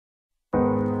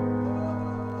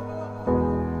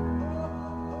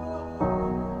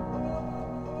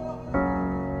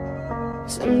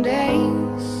Some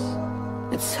days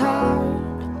it's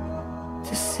hard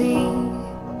to see.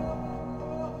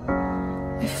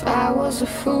 If I was a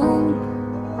fool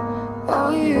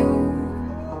or you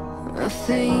a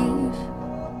thief,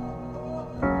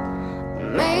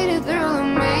 made it through the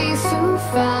maze to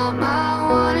find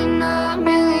my one in a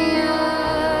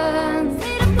million.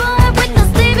 See the boy with no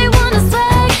sleeve, he wanna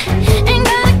swag, ain't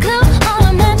got a clue on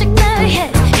a magic that he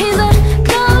has. He's a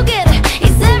go-getter,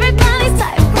 he's everybody's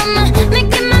type. Wanna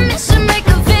make it my mission, make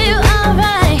her feel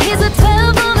alright. He's a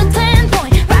 12 on a 10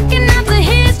 point, rocking out to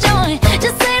his joint.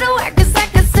 Just say the word 'cause I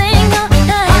can sing all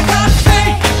night. I got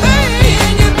faith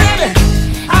in you, baby.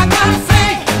 I got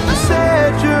faith. You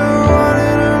said you're one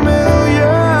in a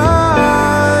million.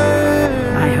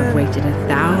 I have waited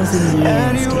 1,000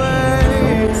 years to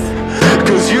hear this.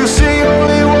 'Cause you see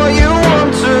only what you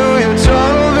want to. Your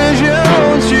tunnel vision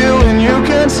haunts you, and you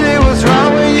can't see what's wrong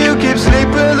when you keep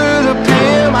sleeping through the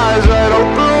PM. Eyes wide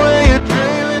open when you're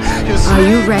dreaming. Are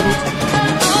you ready?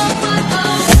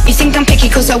 You think I'm picky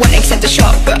 'cause I won't accept the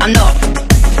shot, but I'm not.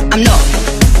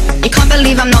 You can't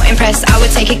believe I'm not impressed. I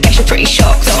would take it, guess you're pretty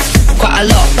shocked. Quite a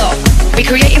lot. Be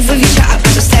creative with your chat,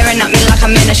 just staring at me like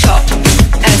I'm in a shop.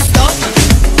 And stop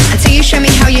until you show me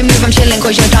how you move. I'm chilling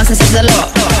 'cause your dancing says a lot.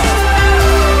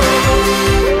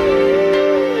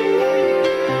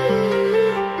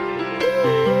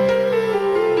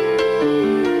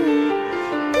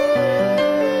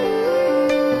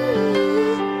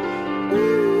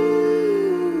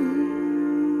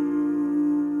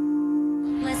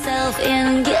 Myself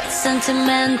in, get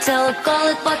sentimental, call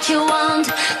it what you want,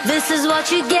 this is what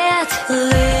you get.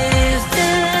 Live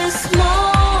this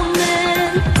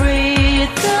moment,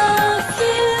 breathe the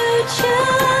future.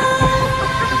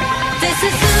 This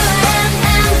is who I am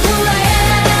and who I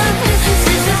am. This is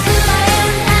who I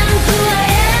am and who I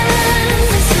am.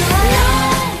 This is who I am.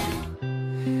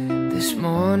 This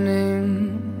morning,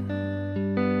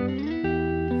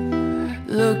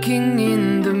 looking in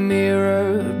the mirror,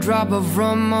 drop of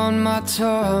rum on my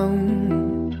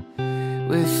tongue,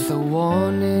 with a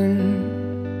warning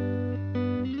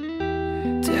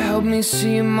to help me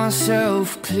see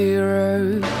myself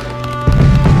clearer.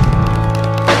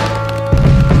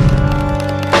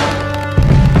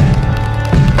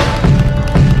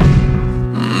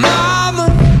 Mama,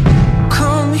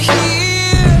 come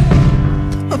here.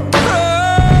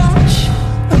 Approach,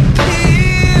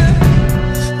 appear.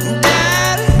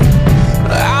 Daddy,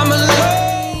 I'm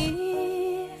alone.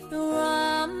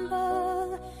 Rumble,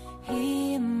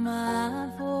 hear my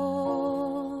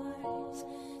voice.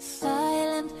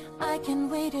 Silent, I can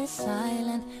wait it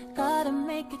silent. Gotta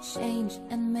make a change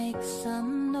and make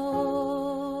some noise.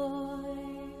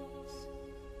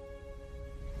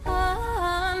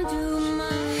 Undo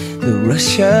my The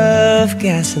rush of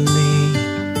gasoline,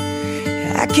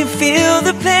 I can feel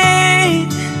the pain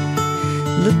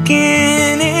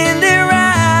looking in their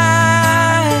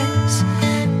eyes,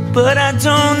 but I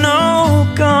don't know,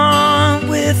 gone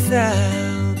without